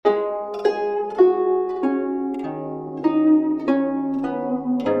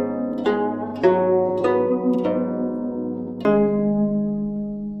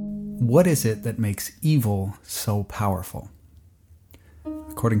what is it that makes evil so powerful?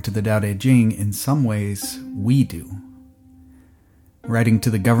 According to the Tao Te Ching, in some ways, we do. Writing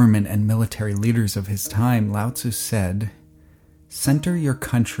to the government and military leaders of his time, Lao Tzu said, "Center your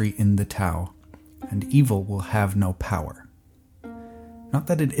country in the Tao, and evil will have no power." Not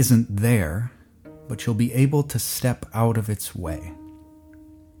that it isn't there, but you'll be able to step out of its way.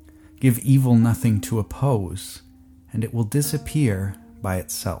 Give evil nothing to oppose, and it will disappear by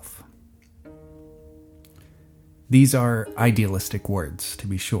itself. These are idealistic words, to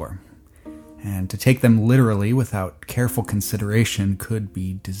be sure, and to take them literally without careful consideration could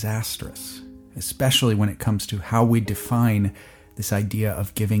be disastrous, especially when it comes to how we define this idea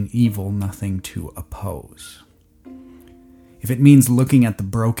of giving evil nothing to oppose. If it means looking at the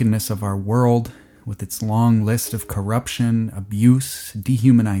brokenness of our world, with its long list of corruption, abuse,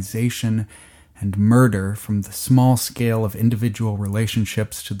 dehumanization, and murder, from the small scale of individual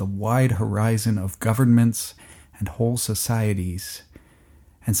relationships to the wide horizon of governments and whole societies,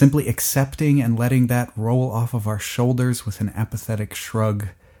 and simply accepting and letting that roll off of our shoulders with an apathetic shrug,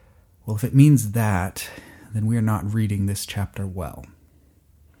 well, if it means that, then we are not reading this chapter well.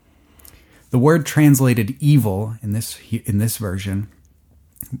 The word translated evil in this version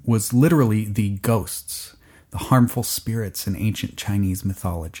was literally the ghosts, the harmful spirits in ancient Chinese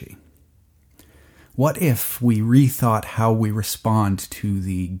mythology. What if we rethought how we respond to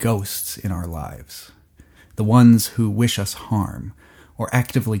the ghosts in our lives? The ones who wish us harm, or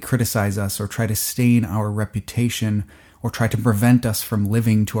actively criticize us, or try to stain our reputation, or try to prevent us from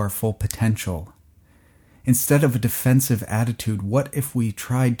living to our full potential. Instead of a defensive attitude, what if we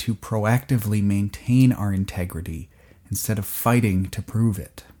tried to proactively maintain our integrity instead of fighting to prove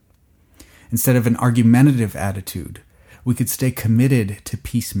it? Instead of an argumentative attitude, we could stay committed to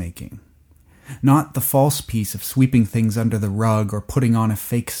peacemaking. Not the false peace of sweeping things under the rug or putting on a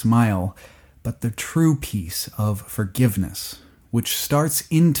fake smile, but the true peace of forgiveness, which starts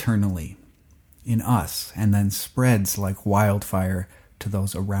internally in us and then spreads like wildfire to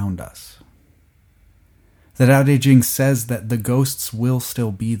those around us. The Tao Te Ching says that the ghosts will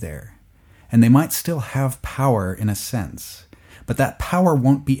still be there, and they might still have power in a sense, but that power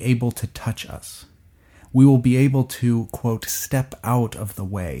won't be able to touch us. We will be able to, quote, step out of the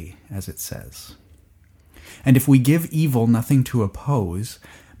way, as it says. And if we give evil nothing to oppose,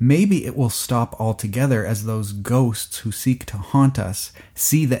 maybe it will stop altogether as those ghosts who seek to haunt us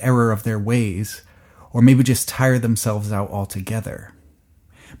see the error of their ways, or maybe just tire themselves out altogether.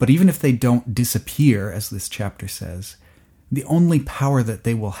 But even if they don't disappear, as this chapter says, the only power that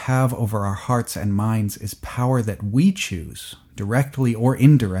they will have over our hearts and minds is power that we choose, directly or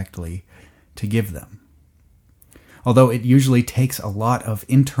indirectly, to give them. Although it usually takes a lot of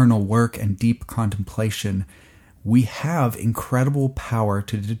internal work and deep contemplation, we have incredible power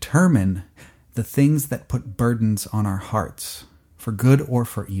to determine the things that put burdens on our hearts, for good or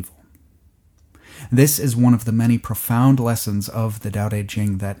for evil. This is one of the many profound lessons of the Tao Te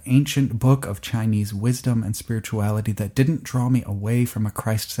Ching, that ancient book of Chinese wisdom and spirituality that didn't draw me away from a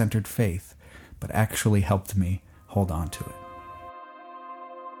Christ-centered faith, but actually helped me hold on to it.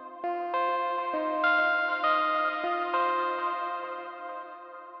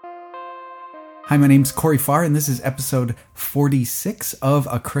 Hi, my name's Corey Farr, and this is episode 46 of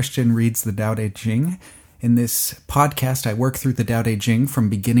A Christian Reads the Tao Te Ching. In this podcast, I work through the Tao Te Ching from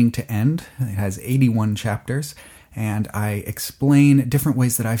beginning to end. It has 81 chapters, and I explain different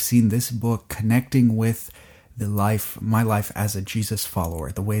ways that I've seen this book connecting with my life as a Jesus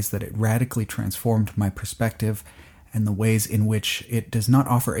follower, the ways that it radically transformed my perspective, and the ways in which it does not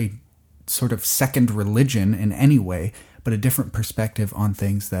offer a sort of second religion in any way, but a different perspective on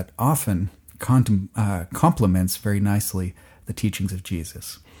things that often complements very nicely the teachings of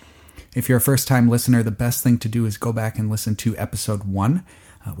Jesus. If you're a first-time listener, the best thing to do is go back and listen to episode 1,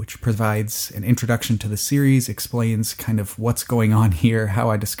 which provides an introduction to the series, explains kind of what's going on here, how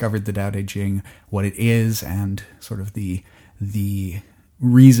I discovered the Tao Te Ching, what it is, and sort of the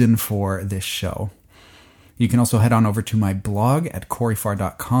reason for this show. You can also head on over to my blog at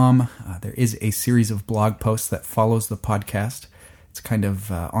coreyfarr.com. There is a series of blog posts that follows the podcast. It's kind of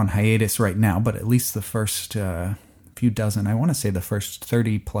on hiatus right now, but at least the first few dozen, I want to say the first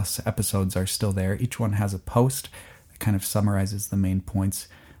 30 plus episodes are still there. Each one has a post that kind of summarizes the main points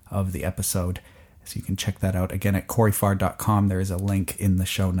of the episode. So you can check that out again at coreyfarr.com. There is a link in the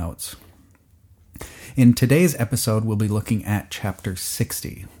show notes. In today's episode, we'll be looking at chapter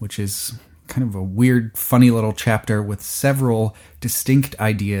 60, which is kind of a weird, funny little chapter with several distinct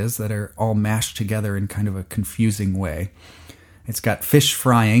ideas that are all mashed together in kind of a confusing way. It's got fish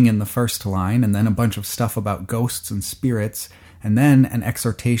frying in the first line, and then a bunch of stuff about ghosts and spirits, and then an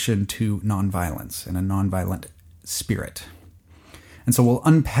exhortation to nonviolence and a nonviolent spirit. And so we'll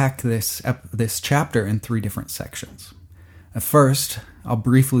unpack this chapter in 3 different sections. First, I'll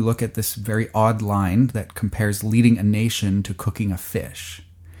briefly look at this very odd line that compares leading a nation to cooking a fish.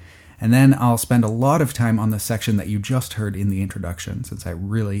 And then I'll spend a lot of time on the section that you just heard in the introduction, since I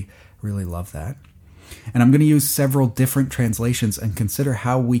really, really love that. And I'm going to use several different translations and consider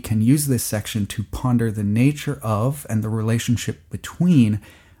how we can use this section to ponder the nature of and the relationship between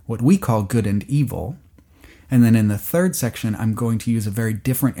what we call good and evil. And then in the third section, I'm going to use a very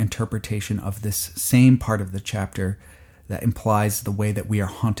different interpretation of this same part of the chapter that implies the way that we are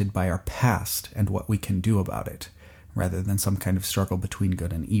haunted by our past and what we can do about it, rather than some kind of struggle between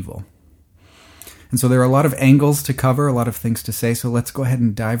good and evil. And so there are a lot of angles to cover, a lot of things to say, so let's go ahead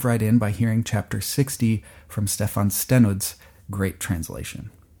and dive right in by hearing chapter 60 from Stefan Stenud's great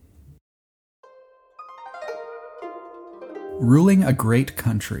translation. Ruling a great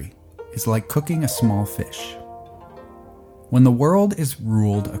country is like cooking a small fish. When the world is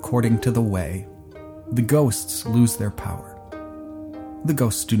ruled according to the way, the ghosts lose their power. The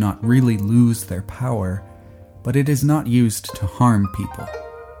ghosts do not really lose their power, but it is not used to harm people.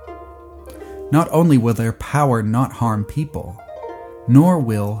 Not only will their power not harm people, nor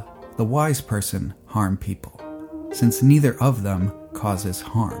will the wise person harm people, since neither of them causes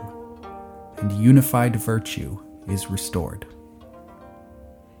harm, and unified virtue is restored.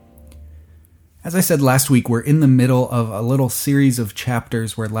 As I said last week, we're in the middle of a little series of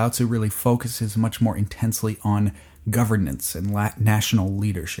chapters where Lao Tzu really focuses much more intensely on governance and national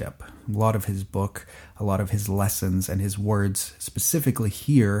leadership. A lot of his book, a lot of his lessons, and his words specifically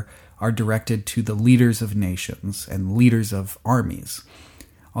here are directed to the leaders of nations and leaders of armies.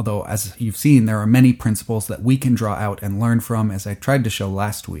 Although, as you've seen, there are many principles that we can draw out and learn from, as I tried to show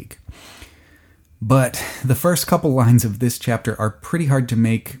last week. But the first couple lines of this chapter are pretty hard to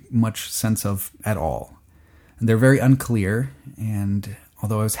make much sense of at all. They're very unclear, and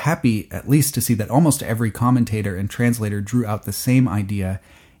although I was happy at least to see that almost every commentator and translator drew out the same idea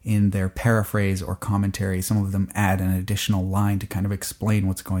in their paraphrase or commentary, some of them add an additional line to kind of explain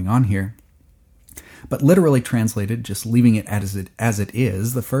what's going on here. But literally translated, just leaving it as it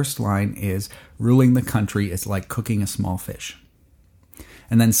is, the first line is, ruling the country is like cooking a small fish.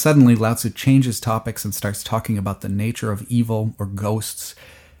 And then suddenly Lao Tzu changes topics and starts talking about the nature of evil or ghosts,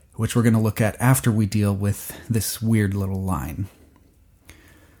 which we're going to look at after we deal with this weird little line.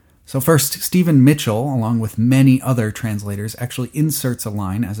 So first, Stephen Mitchell, along with many other translators, actually inserts a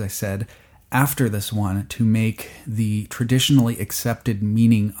line, as I said, after this one to make the traditionally accepted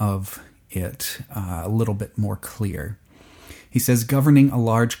meaning of it a little bit more clear. He says, governing a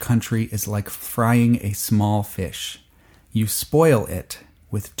large country is like frying a small fish. You spoil it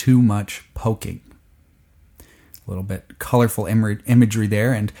with too much poking. A little bit colorful imagery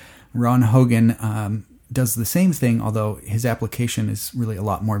there, and Ron Hogan does the same thing, although his application is really a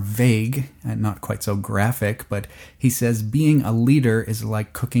lot more vague and not quite so graphic, but he says, being a leader is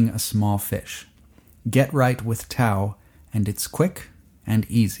like cooking a small fish. Get right with Tao, and it's quick and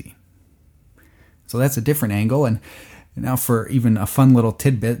easy. So that's a different angle, and now for even a fun little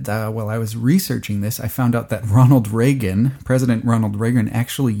tidbit, while I was researching this, I found out that President Ronald Reagan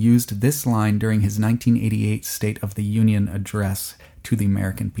actually used this line during his 1988 State of the Union address to the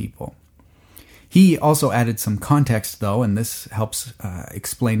American people. He also added some context, though, and this helps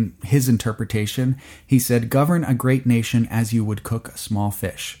explain his interpretation. He said, govern a great nation as you would cook a small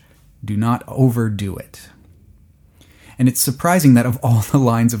fish. Do not overdo it. And it's surprising that of all the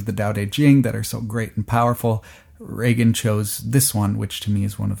lines of the Tao Te Ching that are so great and powerful, Reagan chose this one, which to me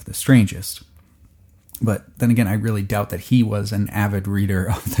is one of the strangest. But then again, I really doubt that he was an avid reader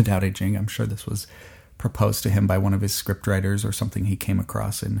of the Tao Te Ching. I'm sure this was proposed to him by one of his scriptwriters or something he came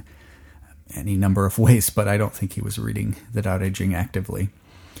across in any number of ways, but I don't think he was reading the Tao Te Ching actively.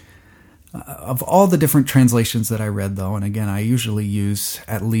 Of all the different translations that I read, though, and again, I usually use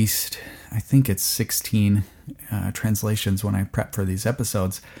at least, I think it's 16 translations when I prep for these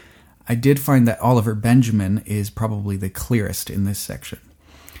episodes, I did find that Oliver Benjamin is probably the clearest in this section.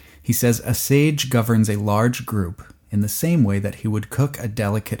 He says, a sage governs a large group in the same way that he would cook a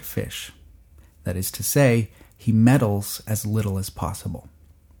delicate fish. That is to say, he meddles as little as possible.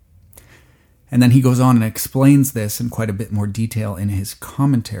 And then he goes on and explains this in quite a bit more detail in his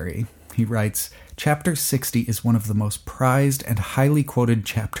commentary. He writes, Chapter 60 is one of the most prized and highly quoted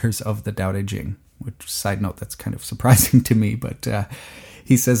chapters of the Tao Te Ching, which, side note, that's kind of surprising to me, but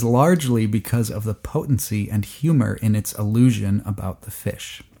he says largely because of the potency and humor in its allusion about the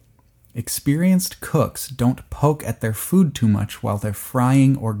fish. Experienced cooks don't poke at their food too much while they're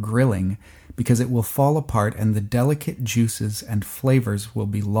frying or grilling because it will fall apart and the delicate juices and flavors will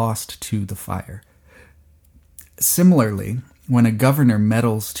be lost to the fire. Similarly, when a governor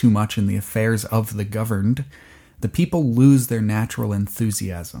meddles too much in the affairs of the governed, the people lose their natural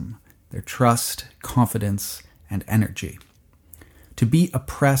enthusiasm, their trust, confidence, and energy. To be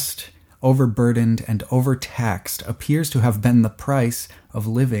oppressed, overburdened, and overtaxed appears to have been the price of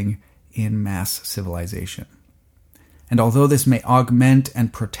living in mass civilization. And although this may augment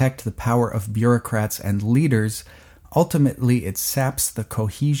and protect the power of bureaucrats and leaders, ultimately it saps the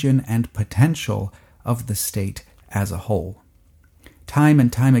cohesion and potential of the state as a whole. Time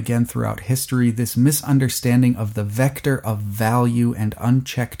and time again throughout history, this misunderstanding of the vector of value and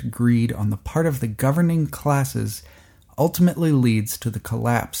unchecked greed on the part of the governing classes ultimately leads to the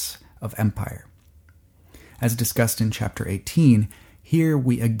collapse of empire. As discussed in Chapter 18, here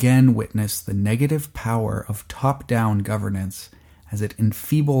we again witness the negative power of top-down governance as it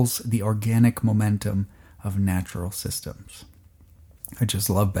enfeebles the organic momentum of natural systems. I just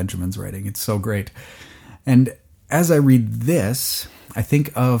love Benjamin's writing. It's so great. And as I read this, I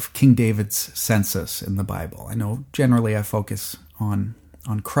think of King David's census in the Bible. I know generally I focus on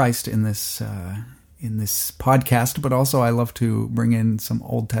Christ in this podcast, but also I love to bring in some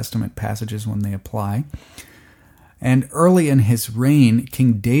Old Testament passages when they apply. And early in his reign,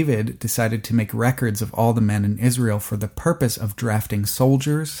 King David decided to make records of all the men in Israel for the purpose of drafting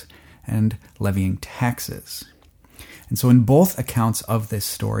soldiers and levying taxes. And so in both accounts of this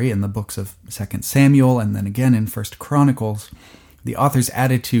story, in the books of 2 Samuel and then again in 1 Chronicles, the author's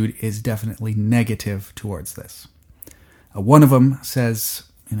attitude is definitely negative towards this. One of them says,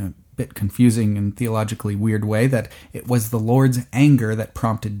 in a bit confusing and theologically weird way, that it was the Lord's anger that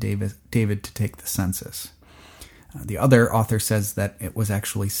prompted David to take the census. The other author says that it was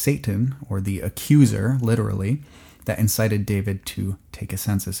actually Satan, or the accuser, literally, that incited David to take a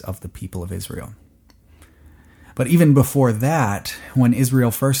census of the people of Israel. But even before that, when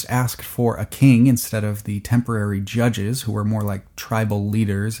Israel first asked for a king instead of the temporary judges, who were more like tribal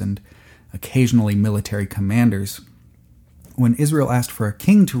leaders and occasionally military commanders, when Israel asked for a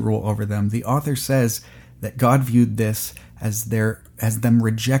king to rule over them, the author says that God viewed this as them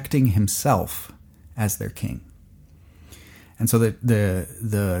rejecting himself as their king. And so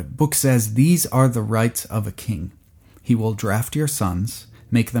the book says, "These are the rights of a king. He will draft your sons,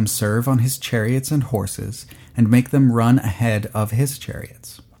 make them serve on his chariots and horses, and make them run ahead of his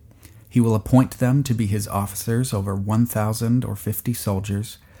chariots. He will appoint them to be his officers over 1,000 or 50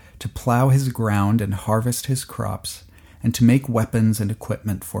 soldiers, to plow his ground and harvest his crops, and to make weapons and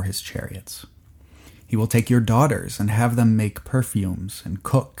equipment for his chariots. He will take your daughters and have them make perfumes and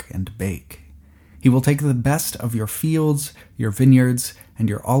cook and bake. He will take the best of your fields, your vineyards, and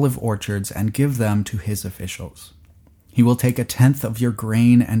your olive orchards and give them to his officials. He will take 1/10 of your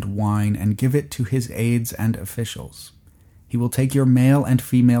grain and wine and give it to his aides and officials. He will take your male and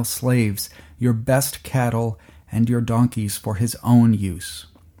female slaves, your best cattle, and your donkeys for his own use.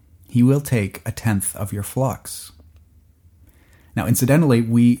 He will take 1/10 of your flocks." Now, incidentally,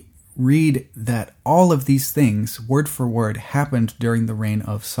 we read that all of these things, word for word, happened during the reign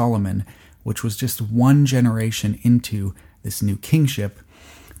of Solomon, which was just one generation into this new kingship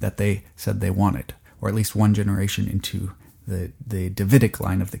that they said they wanted, or at least one generation into the Davidic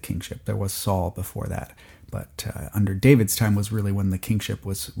line of the kingship. There was Saul before that, but under David's time was really when the kingship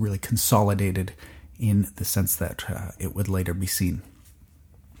was really consolidated in the sense that it would later be seen.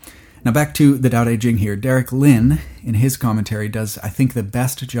 Now back to the Tao Te Ching here. Derek Lin, in his commentary, does, I think, the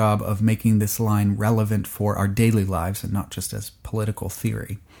best job of making this line relevant for our daily lives and not just as political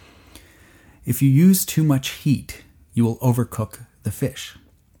theory. If you use too much heat, you will overcook the fish.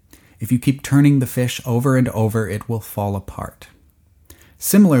 If you keep turning the fish over and over, it will fall apart.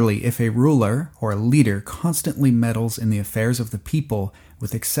 Similarly, if a ruler or a leader constantly meddles in the affairs of the people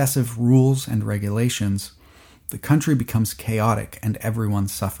with excessive rules and regulations, the country becomes chaotic and everyone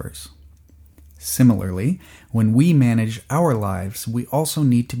suffers. Similarly, when we manage our lives, we also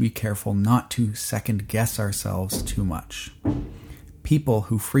need to be careful not to second-guess ourselves too much. People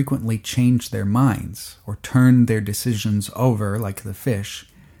who frequently change their minds or turn their decisions over, like the fish,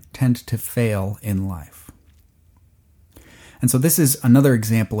 tend to fail in life. And so this is another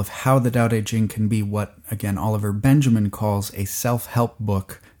example of how the Tao Te Ching can be what, again, Oliver Benjamin calls a self-help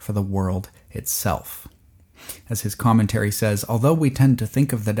book for the world itself. As his commentary says, although we tend to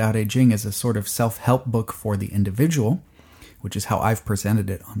think of the Tao Te Ching as a sort of self-help book for the individual, which is how I've presented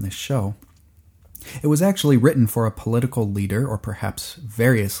it on this show, it was actually written for a political leader, or perhaps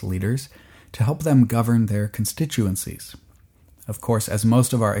various leaders, to help them govern their constituencies. Of course, as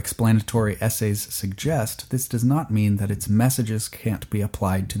most of our explanatory essays suggest, this does not mean that its messages can't be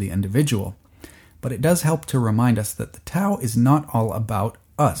applied to the individual. but it does help to remind us that the Tao is not all about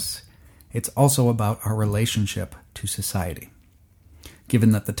us. It's also about our relationship to society.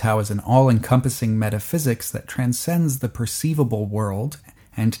 Given that the Tao is an all-encompassing metaphysics that transcends the perceivable world,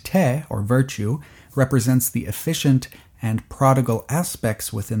 and Te, or virtue, represents the efficient and prodigal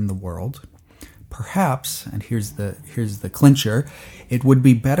aspects within the world, perhaps, and here's the clincher, it would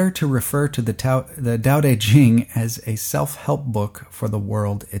be better to refer to the Tao Te Ching as a self-help book for the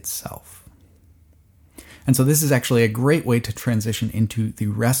world itself. And so this is actually a great way to transition into the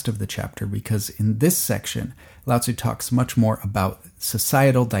rest of the chapter, because in this section, Lao Tzu talks much more about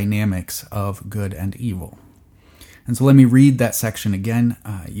societal dynamics of good and evil. And so let me read that section again,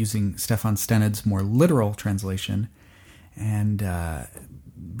 using Stefan Stened's more literal translation. And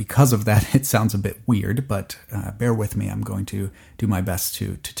because of that, it sounds a bit weird, but bear with me. I'm going to do my best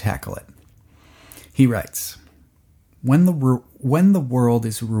to tackle it. He writes, when the world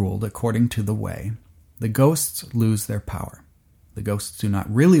is ruled according to the way, the ghosts lose their power. The ghosts do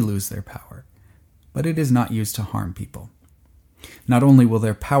not really lose their power, but it is not used to harm people. Not only will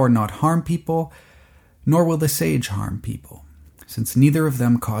their power not harm people, nor will the sage harm people. Since neither of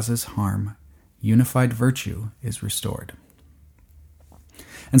them causes harm, unified virtue is restored.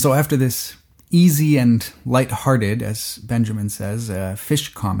 And so after this easy and light-hearted, as Benjamin says,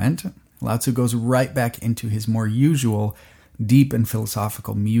 fish comment, Lao Tzu goes right back into his more usual deep and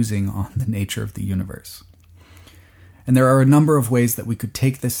philosophical musing on the nature of the universe. And there are a number of ways that we could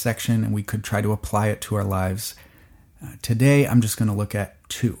take this section and we could try to apply it to our lives. Today, I'm just going to look at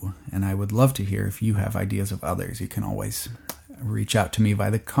two, and I would love to hear if you have ideas of others. You can always reach out to me via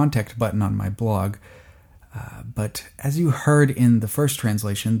the contact button on my blog. But as you heard in the first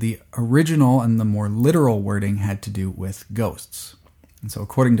translation, the original and the more literal wording had to do with ghosts. And so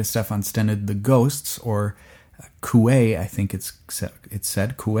according to Stefan Stened, the ghosts, or Kuei, I think it's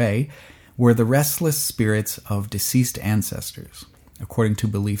said, Kuei, were the restless spirits of deceased ancestors, according to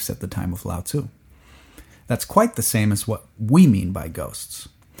beliefs at the time of Lao Tzu. That's quite the same as what we mean by ghosts.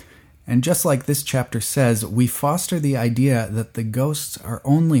 And just like this chapter says, we foster the idea that the ghosts are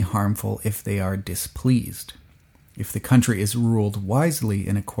only harmful if they are displeased. If the country is ruled wisely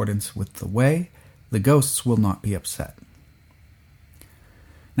in accordance with the way, the ghosts will not be upset.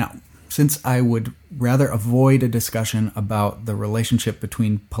 Now, since I would rather avoid a discussion about the relationship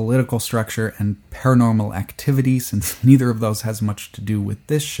between political structure and paranormal activity, since neither of those has much to do with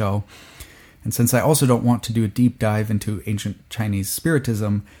this show, and since I also don't want to do a deep dive into ancient Chinese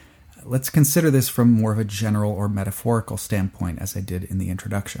spiritism, let's consider this from more of a general or metaphorical standpoint, as I did in the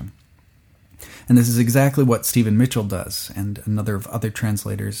introduction. And this is exactly what Stephen Mitchell does, and another of other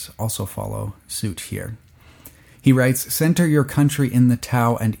translators also follow suit here. He writes, "Center your country in the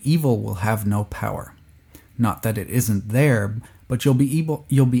Tao and evil will have no power. Not that it isn't there, but you'll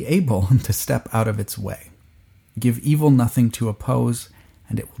be able to step out of its way. Give evil nothing to oppose,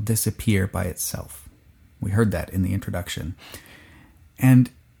 and it will disappear by itself." We heard that in the introduction.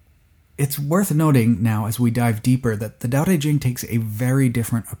 And it's worth noting now as we dive deeper that the Tao Te Ching takes a very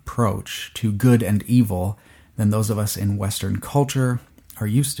different approach to good and evil than those of us in Western culture are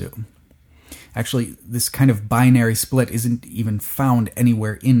used to. Actually, this kind of binary split isn't even found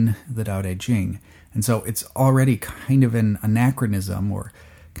anywhere in the Tao Te Ching, and so it's already kind of an anachronism or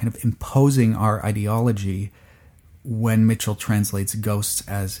kind of imposing our ideology when Mitchell translates ghosts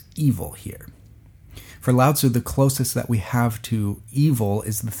as evil here. For Lao Tzu, the closest that we have to evil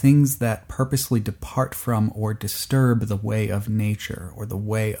is the things that purposely depart from or disturb the way of nature or the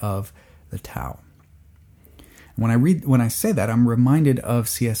way of the Tao. When I say that, I'm reminded of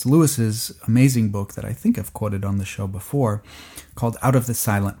C.S. Lewis's amazing book that I think I've quoted on the show before, called Out of the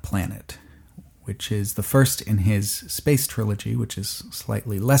Silent Planet, which is the first in his space trilogy, which is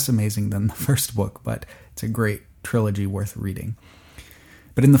slightly less amazing than the first book, but it's a great trilogy worth reading.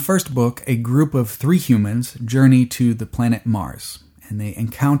 But in the first book, a group of 3 humans journey to the planet Mars, and they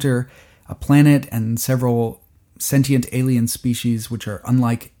encounter a planet and several sentient alien species which are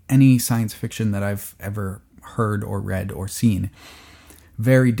unlike any science fiction that I've ever heard or read or seen.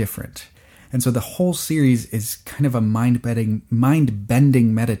 Very different. And so the whole series is kind of a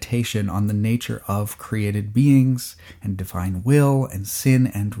mind-bending meditation on the nature of created beings and divine will and sin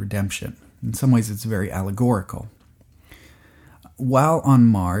and redemption. In some ways, it's very allegorical. While on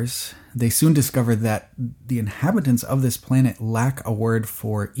Mars, they soon discover that the inhabitants of this planet lack a word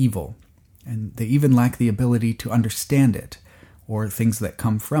for evil, and they even lack the ability to understand it, or things that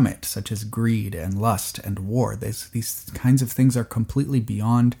come from it, such as greed and lust and war. These kinds of things are completely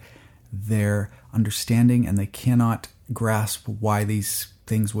beyond their understanding, and they cannot grasp why these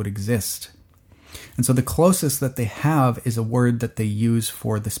things would exist. And so the closest that they have is a word that they use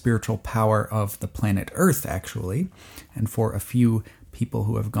for the spiritual power of the planet Earth, actually, and for a few people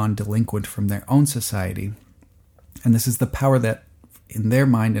who have gone delinquent from their own society. And this is the power that, in their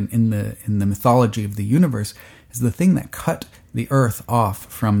mind and in the mythology of the universe, is the thing that cut the Earth off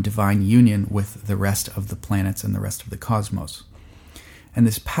from divine union with the rest of the planets and the rest of the cosmos. And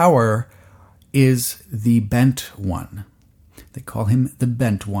this power is the Bent One. They call him the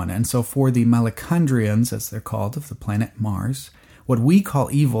Bent One. And so for the Malachondrians, as they're called, of the planet Mars, what we call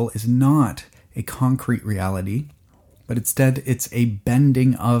evil is not a concrete reality, but instead it's a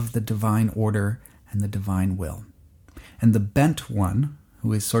bending of the divine order and the divine will. And the Bent One,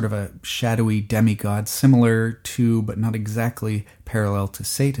 who is sort of a shadowy demigod, similar to, but not exactly parallel to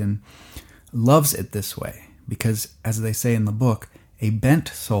Satan, loves it this way, because, as they say in the book, a bent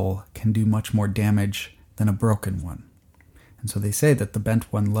soul can do much more damage than a broken one. And so they say that the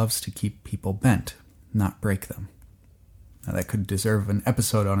Bent One loves to keep people bent, not break them. Now that could deserve an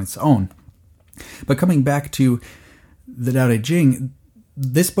episode on its own. But coming back to the Tao Te Ching,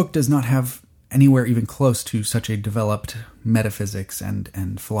 this book does not have anywhere even close to such a developed metaphysics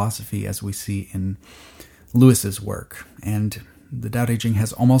and philosophy as we see in Lewis's work. And the Tao Te Ching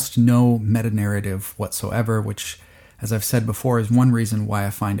has almost no meta-narrative whatsoever, which, as I've said before, is one reason why I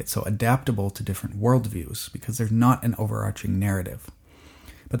find it so adaptable to different worldviews, because there's not an overarching narrative.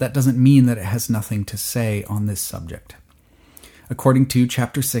 But that doesn't mean that it has nothing to say on this subject. According to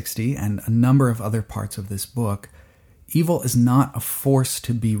Chapter 60 and a number of other parts of this book, evil is not a force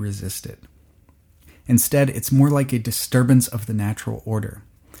to be resisted. Instead, it's more like a disturbance of the natural order,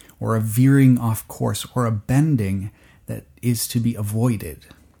 or a veering off course, or a bending that is to be avoided,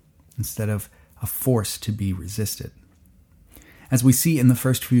 instead of a force to be resisted. As we see in the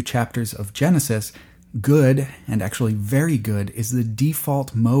first few chapters of Genesis, good, and actually very good, is the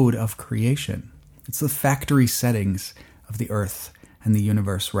default mode of creation. It's the factory settings of the earth and the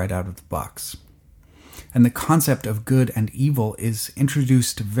universe right out of the box. And the concept of good and evil is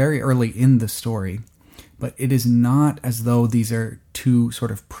introduced very early in the story, but it is not as though these are two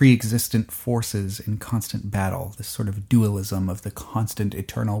sort of pre-existent forces in constant battle, this sort of dualism of the constant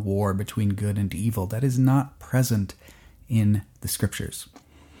eternal war between good and evil. That is not present in the scriptures.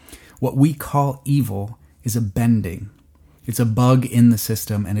 What we call evil is a bending. It's a bug in the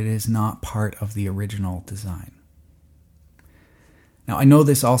system, and it is not part of the original design. Now, I know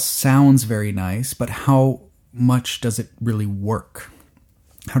this all sounds very nice, but how much does it really work?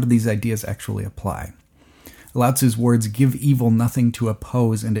 How do these ideas actually apply? Lao Tzu's words, "Give evil nothing to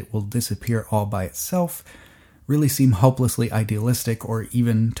oppose and it will disappear all by itself," really seem hopelessly idealistic or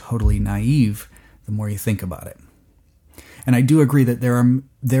even totally naive the more you think about it. And I do agree that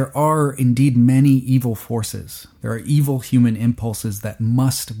there are indeed many evil forces. There are evil human impulses that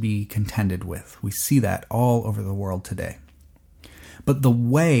must be contended with. We see that all over the world today. But the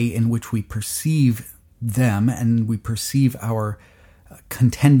way in which we perceive them and we perceive our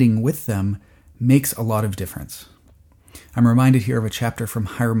contending with them makes a lot of difference. I'm reminded here of a chapter from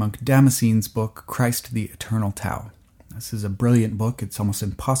Higher Monk Damascene's book, Christ the Eternal Tao. This is a brilliant book. It's almost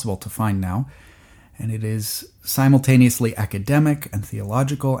impossible to find now. And it is simultaneously academic and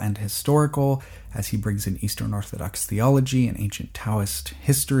theological and historical, as he brings in Eastern Orthodox theology and ancient Taoist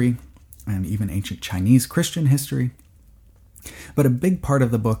history, and even ancient Chinese Christian history. But a big part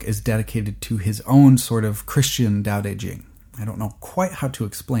of the book is dedicated to his own sort of Christian Tao Te Ching. I don't know quite how to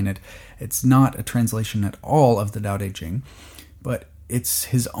explain it. It's not a translation at all of the Tao Te Ching, but it's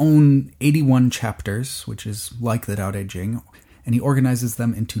his own 81 chapters, which is like the Tao Te Ching, and he organizes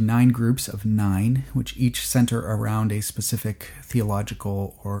them into 9 groups of 9, which each center around a specific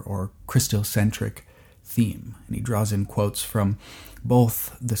theological or Christocentric theme. And he draws in quotes from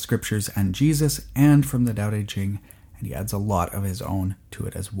both the scriptures and Jesus and from the Tao Te Ching, and he adds a lot of his own to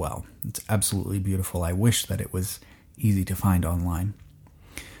it as well. It's absolutely beautiful. I wish that it was easy to find online.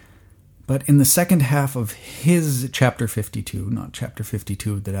 But in the second half of his chapter 52, not chapter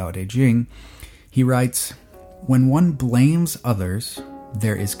 52 of the Tao Te Ching, he writes, "When one blames others,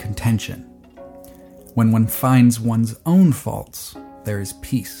 there is contention. When one finds one's own faults, there is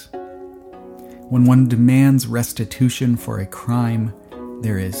peace. When one demands restitution for a crime,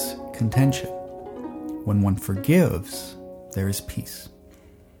 there is contention. When one forgives, there is peace.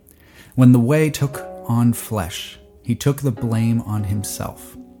 When the Way took on flesh, he took the blame on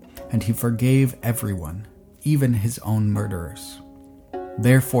himself, and he forgave everyone, even his own murderers.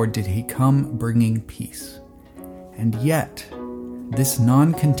 Therefore did he come bringing peace. And yet, this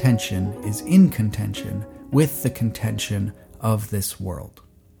non-contention is in contention with the contention of this world.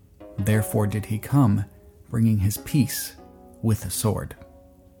 Therefore did he come bringing his peace with a sword."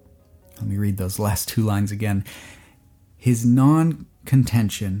 Let me read those last two lines again. His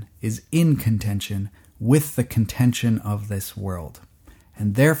non-contention is in contention with the contention of this world,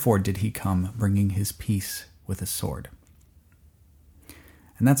 and therefore did he come, bringing his peace with a sword.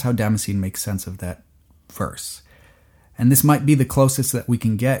 And that's how Damascene makes sense of that verse. And this might be the closest that we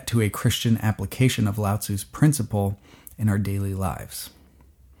can get to a Christian application of Lao Tzu's principle in our daily lives.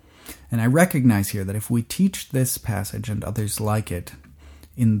 And I recognize here that if we teach this passage and others like it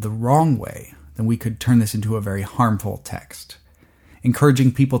in the wrong way, then we could turn this into a very harmful text,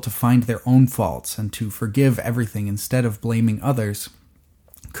 encouraging people to find their own faults and to forgive everything instead of blaming others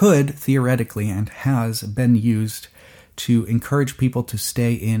could, theoretically, and has been used to encourage people to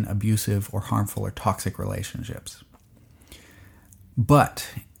stay in abusive or harmful or toxic relationships. But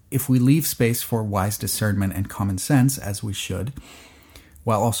if we leave space for wise discernment and common sense, as we should,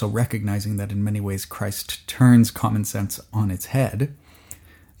 while also recognizing that in many ways Christ turns common sense on its head,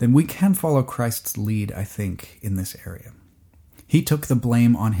 then we can follow Christ's lead, I think, in this area. He took the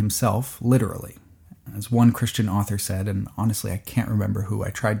blame on himself, literally. As one Christian author said, and honestly I can't remember who, I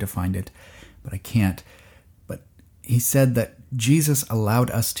tried to find it, but I can't. But he said that Jesus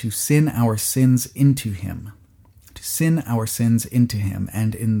allowed us to sin our sins into him,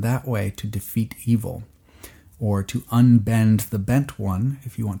 and in that way to defeat evil, or to unbend the bent one,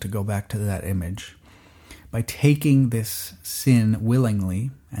 if you want to go back to that image, by taking this sin willingly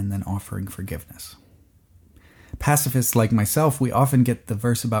and then offering forgiveness. Pacifists like myself, we often get the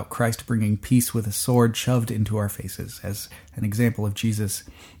verse about Christ bringing peace with a sword shoved into our faces as an example of Jesus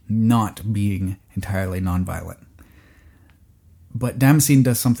not being entirely nonviolent. But Damascene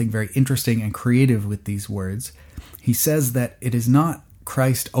does something very interesting and creative with these words. He says that it is not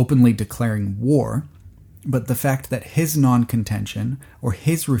Christ openly declaring war, but the fact that his non-contention or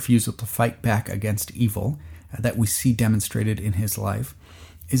his refusal to fight back against evil that we see demonstrated in his life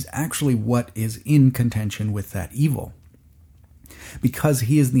is actually what is in contention with that evil. Because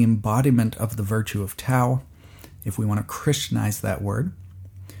he is the embodiment of the virtue of Tao, if we want to Christianize that word,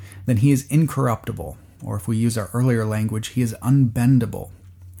 then he is incorruptible, or if we use our earlier language, he is unbendable.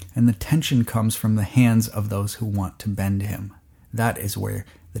 And the tension comes from the hands of those who want to bend him. That is where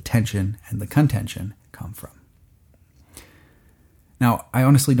the tension and the contention come from. Now, I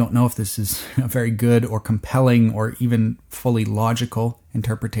honestly don't know if this is a very good or compelling or even fully logical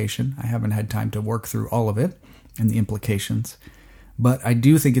interpretation. I haven't had time to work through all of it and the implications. But I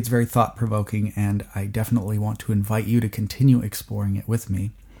do think it's very thought-provoking, and I definitely want to invite you to continue exploring it with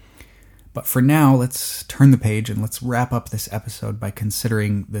me. But for now, let's turn the page and let's wrap up this episode by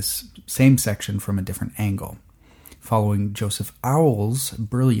considering this same section from a different angle, following Joseph Owl's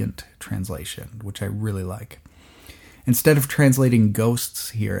brilliant translation, which I really like. Instead of translating ghosts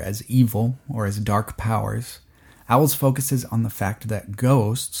here as evil or as dark powers, Owls focuses on the fact that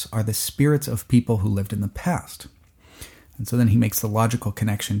ghosts are the spirits of people who lived in the past. And so then he makes the logical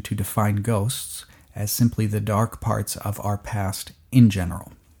connection to define ghosts as simply the dark parts of our past in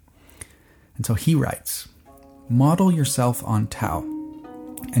general. And so he writes, "Model yourself on Tao,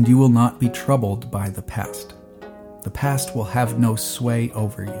 and you will not be troubled by the past. The past will have no sway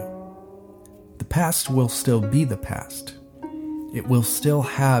over you. The past will still be the past. It will still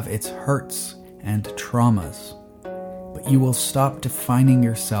have its hurts and traumas, but you will stop defining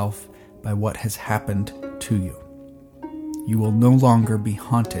yourself by what has happened to you. You will no longer be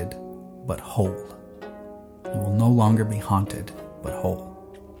haunted, but whole. You will no longer be haunted, but whole."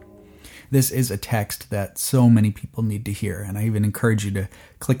 This is a text that so many people need to hear, and I even encourage you to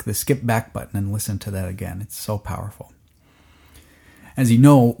click the skip back button and listen to that again. It's so powerful. As you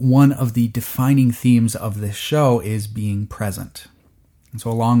know, one of the defining themes of this show is being present. And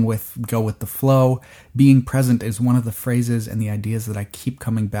so along with go with the flow, being present is one of the phrases and the ideas that I keep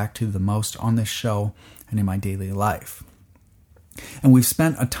coming back to the most on this show and in my daily life. And we've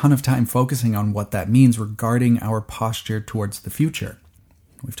spent a ton of time focusing on what that means regarding our posture towards the future.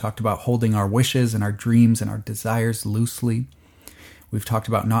 We've talked about holding our wishes and our dreams and our desires loosely. We've talked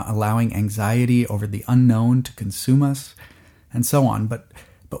about not allowing anxiety over the unknown to consume us, and so on. But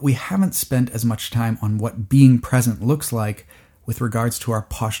we haven't spent as much time on what being present looks like with regards to our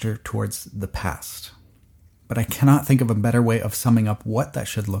posture towards the past. But I cannot think of a better way of summing up what that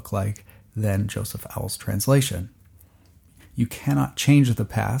should look like than Joseph Owl's translation. You cannot change the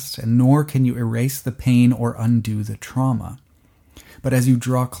past, and nor can you erase the pain or undo the trauma. But as you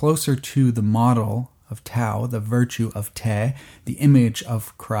draw closer to the model of Tao, the virtue of Te, the image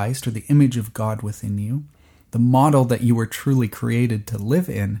of Christ, or the image of God within you, the model that you were truly created to live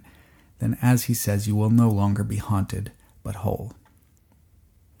in, then as he says, you will no longer be haunted, but whole.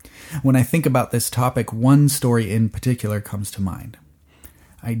 When I think about this topic, one story in particular comes to mind.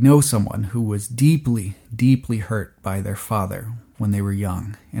 I know someone who was deeply, deeply hurt by their father when they were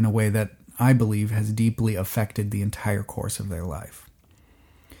young, in a way that I believe has deeply affected the entire course of their life.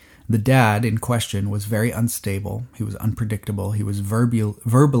 The dad in question was very unstable, he was unpredictable, he was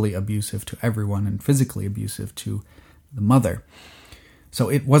verbally abusive to everyone and physically abusive to the mother. So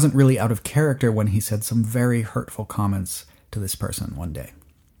it wasn't really out of character when he said some very hurtful comments to this person one day.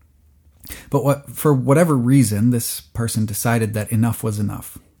 But for whatever reason, this person decided that enough was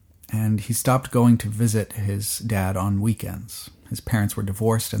enough, and he stopped going to visit his dad on weekends. His parents were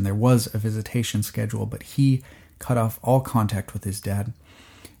divorced, and there was a visitation schedule, but he cut off all contact with his dad,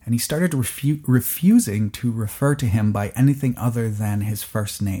 and he started refusing to refer to him by anything other than his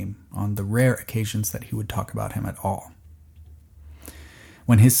first name on the rare occasions that he would talk about him at all.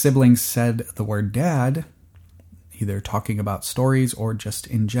 When his siblings said the word dad, either talking about stories or just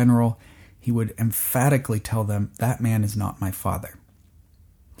in general, he would emphatically tell them, "That man is not my father."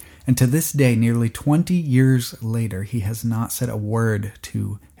 And to this day, nearly 20 years later, he has not said a word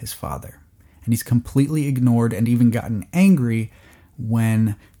to his father. And he's completely ignored and even gotten angry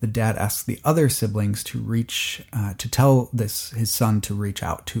when the dad asks the other siblings to tell his son to reach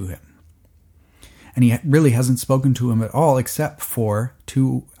out to him. And he really hasn't spoken to him at all, except for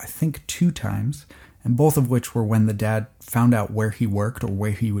two times, and both of which were when the dad found out where he worked or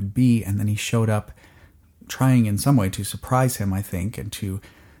where he would be, and then he showed up trying in some way to surprise him, I think, and to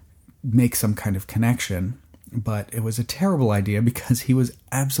make some kind of connection. But it was a terrible idea because he was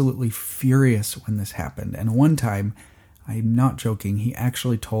absolutely furious when this happened. And one time, I'm not joking, he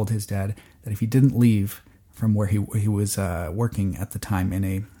actually told his dad that if he didn't leave from where he was working at the time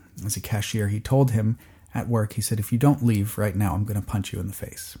as a cashier, he told him at work, he said, "If you don't leave right now, I'm going to punch you in the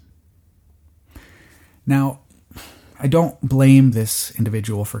face." Now, I don't blame this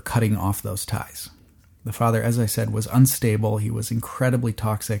individual for cutting off those ties. The father, as I said, was unstable, he was incredibly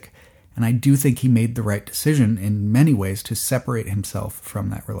toxic, and I do think he made the right decision in many ways to separate himself from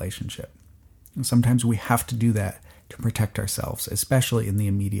that relationship. And sometimes we have to do that to protect ourselves, especially in the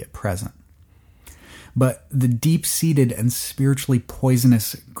immediate present. But the deep-seated and spiritually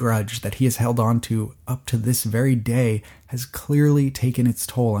poisonous grudge that he has held on to up to this very day has clearly taken its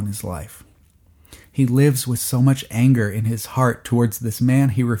toll on his life. He lives with so much anger in his heart towards this man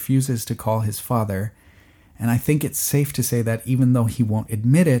he refuses to call his father, and I think it's safe to say that even though he won't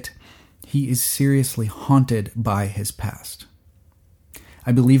admit it, he is seriously haunted by his past.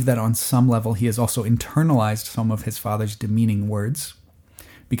 I believe that on some level he has also internalized some of his father's demeaning words,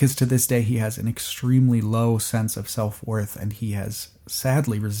 because to this day he has an extremely low sense of self-worth, and he has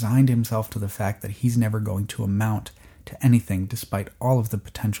sadly resigned himself to the fact that he's never going to amount to anything despite all of the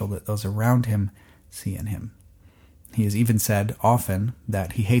potential that those around him see in him. He has even said often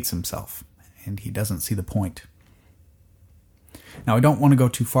that he hates himself, and he doesn't see the point. Now, I don't want to go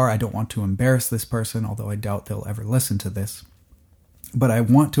too far. I don't want to embarrass this person, although I doubt they'll ever listen to this. But I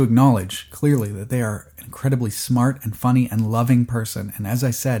want to acknowledge clearly that they are an incredibly smart and funny and loving person. And as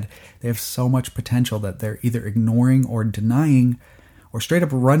I said, they have so much potential that they're either ignoring or denying or straight up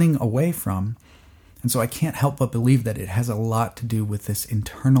running away from. And so I can't help but believe that it has a lot to do with this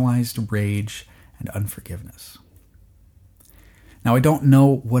internalized rage and unforgiveness. Now, I don't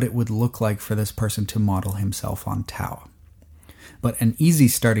know what it would look like for this person to model himself on Tao. But an easy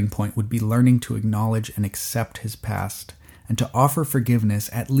starting point would be learning to acknowledge and accept his past, and to offer forgiveness,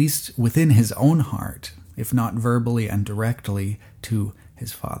 at least within his own heart, if not verbally and directly, to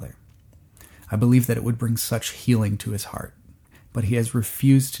his father. I believe that it would bring such healing to his heart, but he has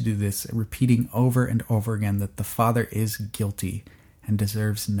refused to do this, repeating over and over again that the father is guilty and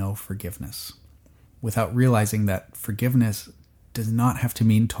deserves no forgiveness, without realizing that forgiveness does not have to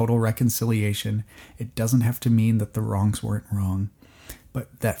mean total reconciliation. It doesn't have to mean that the wrongs weren't wrong,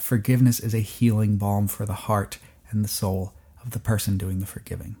 but that forgiveness is a healing balm for the heart and the soul of the person doing the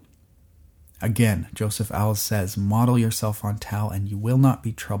forgiving. Again, Joseph Owls says, "Model yourself on Tao and you will not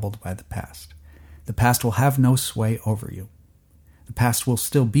be troubled by the past. The past will have no sway over you. The past will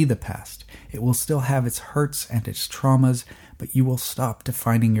still be the past. It will still have its hurts and its traumas, but you will stop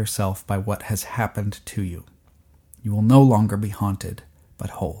defining yourself by what has happened to you. You will no longer be haunted,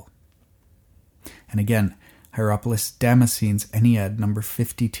 but whole." And again, Hierapolis Damascene's Ennead number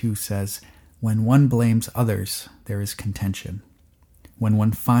 52 says, "When one blames others, there is contention. When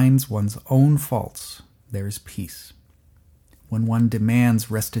one finds one's own faults, there is peace. When one demands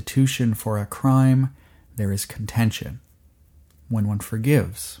restitution for a crime, there is contention. When one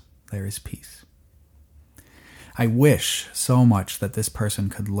forgives, there is peace." I wish so much that this person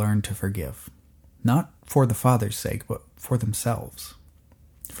could learn to forgive, not for the Father's sake, but for themselves.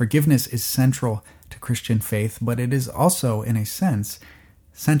 Forgiveness is central to Christian faith, but it is also, in a sense,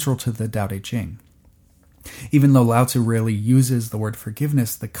 central to the Tao Te Ching. Even though Lao Tzu rarely uses the word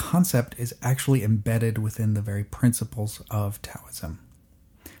forgiveness, the concept is actually embedded within the very principles of Taoism.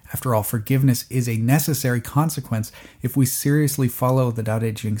 After all, forgiveness is a necessary consequence if we seriously follow the Tao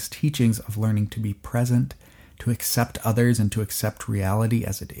Te Ching's teachings of learning to be present, to accept others and to accept reality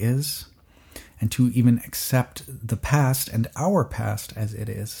as it is, and to even accept the past and our past as it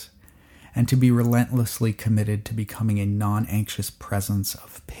is, and to be relentlessly committed to becoming a non-anxious presence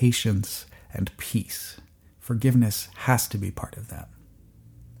of patience and peace. Forgiveness has to be part of that.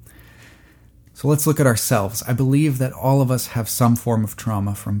 So let's look at ourselves. I believe that all of us have some form of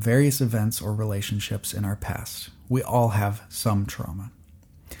trauma from various events or relationships in our past. We all have some trauma.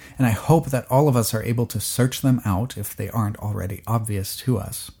 And I hope that all of us are able to search them out if they aren't already obvious to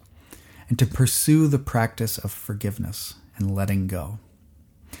us, and to pursue the practice of forgiveness and letting go.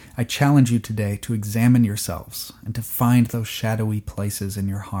 I challenge you today to examine yourselves and to find those shadowy places in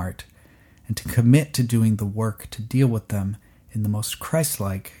your heart and to commit to doing the work to deal with them in the most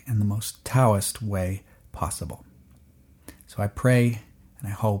Christ-like and the most Taoist way possible. So I pray and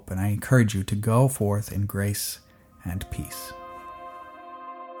I hope and I encourage you to go forth in grace and peace.